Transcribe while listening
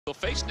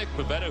They'll face Nick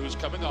Pivetta, who's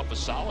coming off a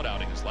solid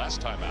outing his last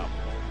time out,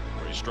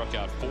 where he struck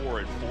out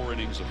 4 in 4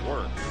 innings of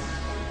work.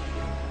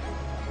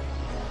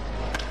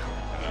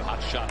 And a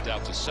hot shot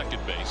out to second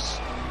base.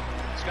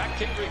 Scott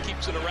Kingery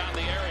keeps it around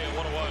the area,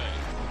 1 away.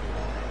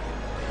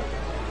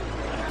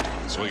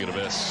 Swing and a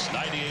miss.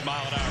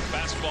 98-mile-an-hour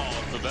fastball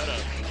of Pivetta.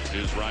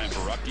 Here's Ryan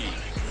Barucki,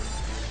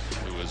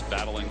 who is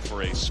battling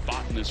for a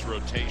spot in this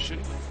rotation.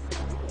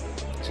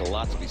 There's a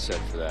lot to be said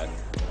for that.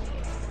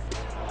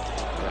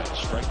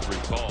 Strike 3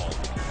 call.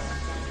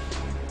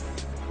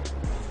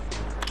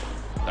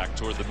 Back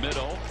toward the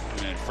middle,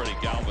 and Freddie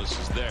Galvis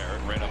is there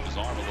and ran up his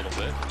arm a little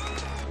bit.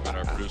 And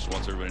our producer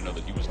wants everybody to know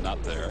that he was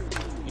not there.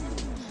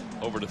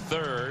 Over to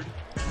third,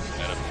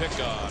 and a pick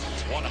on.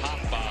 One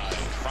hop by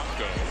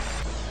Franco.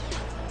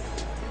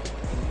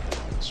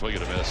 Swing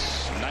and a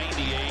miss.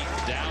 98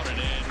 down and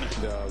in.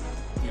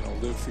 You know,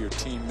 live for your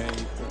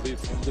teammate, live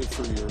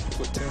for your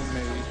platoon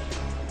mate.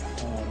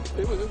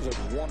 It was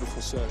a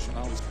wonderful session.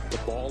 The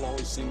ball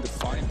always seemed to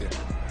find him.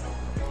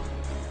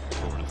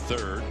 Over to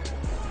third,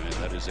 and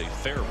that is a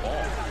fair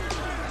ball.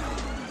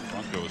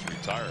 Franco is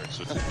retired,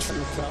 so it's a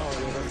true power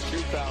hitter.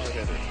 True power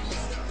hitter.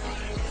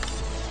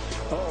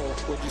 Oh,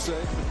 what'd you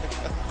say?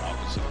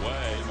 Opposite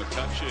way,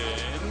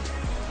 McCutchen,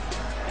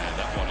 and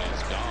that one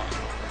is gone.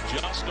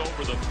 Just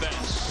over the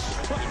fence.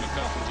 And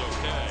McCutchen's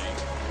okay.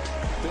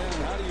 Ben,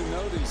 how do you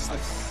know these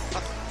things?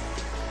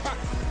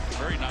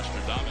 Very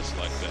Nostradamus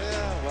like that.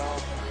 Yeah,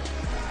 well,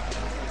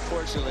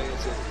 unfortunately,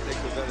 it's at Nick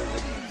Pivetta at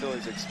the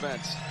Phillies'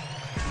 expense.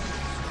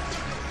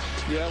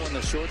 Yeah, when the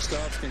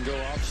shortstops can go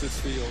opposite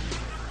field.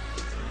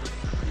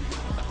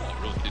 That ball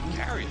really didn't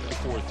carry the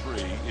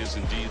 4-3 is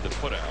indeed the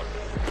putout.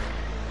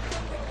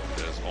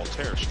 As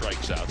Altair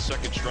strikes out,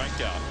 second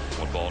strikeout.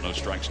 1 ball, no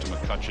strikes to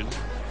McCutchen.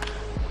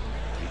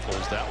 He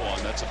pulls that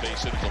one. That's a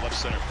base hit to left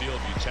center field.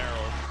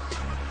 Butero.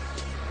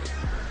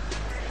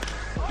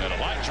 And a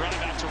line drive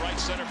out to right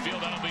center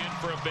field. That'll be in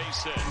for a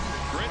base hit.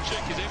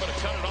 Grichuk is able to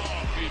cut it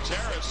off.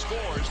 Butero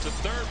scores to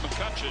third.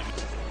 McCutchen.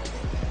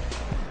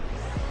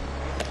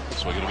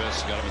 Swing and a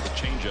miss. Got him with a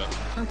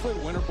changeup. Didn't play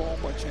winter ball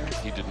by chance?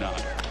 He did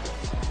not.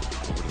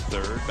 Over to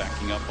third,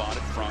 backing up on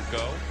it,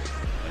 Franco.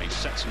 And he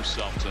sets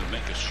himself to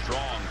make a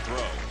strong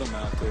throw. Them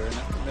out there, and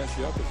that can mess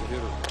you up as a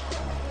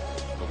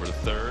hitter. Over to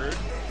third.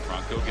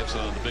 Franco gets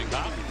it on the big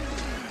hop.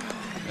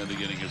 And the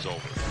inning is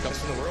over. Comes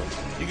from the world,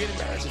 you get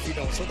embarrassed if you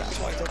don't. So that's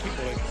why I tell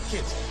people, like,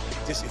 kids,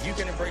 just if you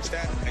can embrace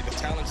that and the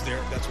talent's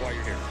there, that's why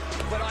you're here.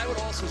 But I would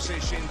also say,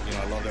 Shane, you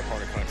know, I love that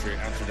part of the country.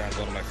 Amsterdam's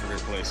one of my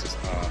favorite places.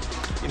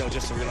 You know,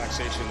 just the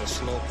relaxation, the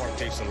slow part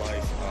pace of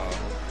life.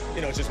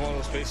 You know, it's just one of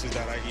those places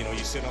that you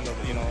sit on the,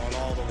 on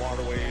all the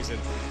waterways and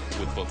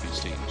with both these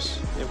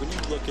teams. Yeah, when you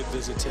look at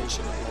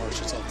visitation in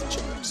March, it's off the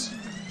charts.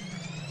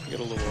 Get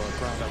a little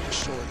ground up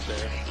short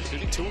there.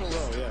 2 in a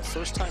row, yeah.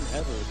 First time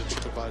ever the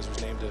TripAdvisor's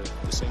named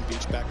the same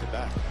beach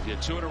back-to-back. Yeah,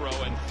 2 in a row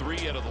and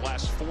 3 out of the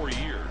last 4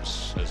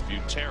 years. As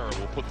Butero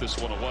will put this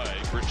one away.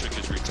 Grichuk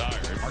is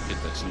retired. Market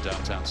that's in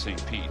downtown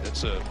St. Pete.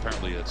 That's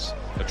apparently it's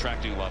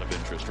attracting a lot of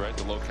interest, right?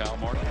 The locale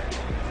market.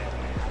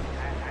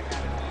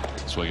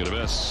 Swing and a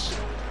miss.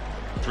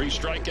 3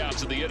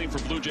 strikeouts in the inning for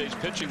Blue Jays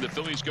pitching. The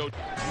Phillies go 1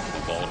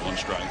 ball and 1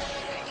 strike.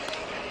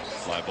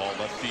 Fly ball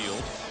left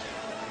field.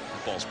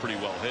 Ball's pretty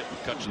well hit.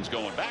 McCutchen's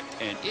going back,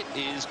 and it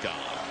is gone.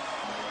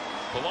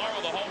 Pilar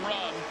with a home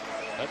run.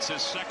 That's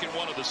his second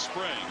one of the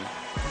spring.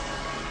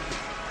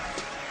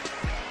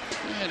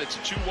 And it's a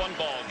 2-1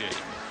 ball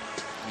game.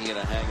 He got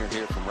a hanger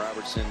here from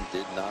Robertson.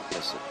 Did not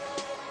miss it.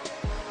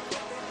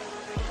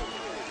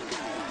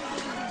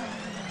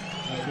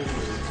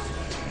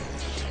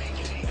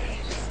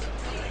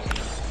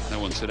 That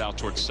one's hit out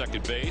towards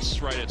second base,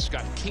 right at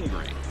Scott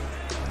Kingery.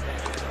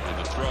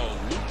 And the throw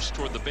loops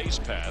toward the base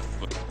path,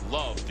 but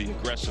love the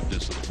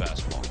aggressiveness of the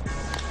fastball.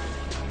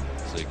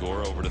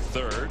 Segura over to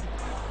third.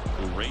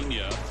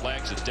 Urania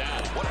flags it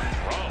down. What a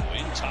throw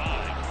in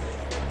time.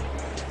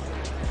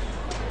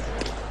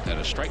 And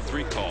a strike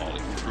 3 call. He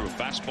threw a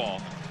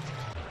fastball.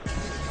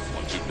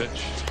 1-2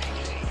 pitch.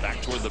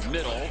 Back toward the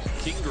middle.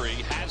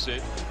 Kingery has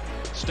it.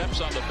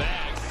 Steps on the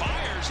bag.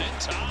 Fires in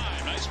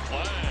time. Nice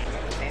play.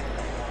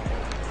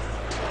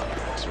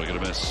 Swing and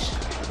a miss.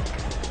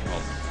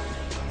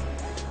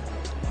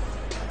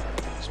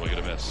 Swing and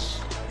a miss.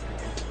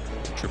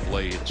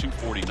 AAA at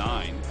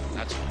 249.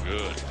 That's a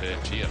good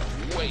pitch. He had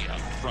it way up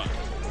front.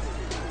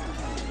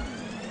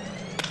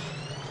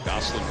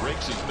 Gosselin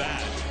breaks his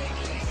bat.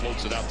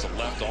 Floats it out to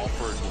left.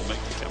 Alford will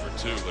make the cover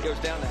 2. But it goes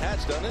down the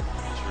hatch, doesn't it?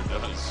 Sure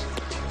does.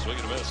 Swing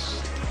and a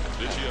miss.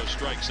 Biggio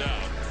strikes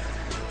out.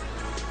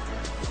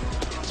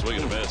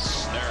 Swing and a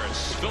miss.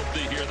 Neris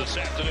filthy here this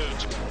afternoon.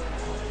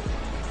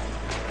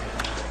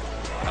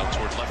 Out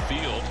toward left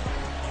field.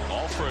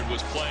 Alford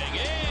was playing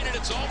in, and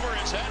it's over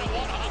his head. A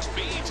 1-hop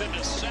speeds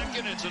into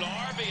second. It's an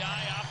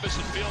RBI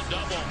opposite field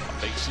double.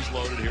 Bases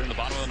loaded here in the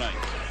bottom of the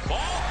 9th.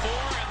 Ball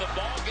 4, and the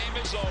ball game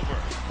is over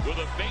with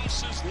a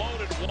bases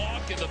loaded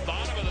walk in the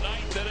bottom of the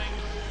 9th inning,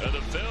 and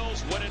the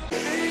Phils win it.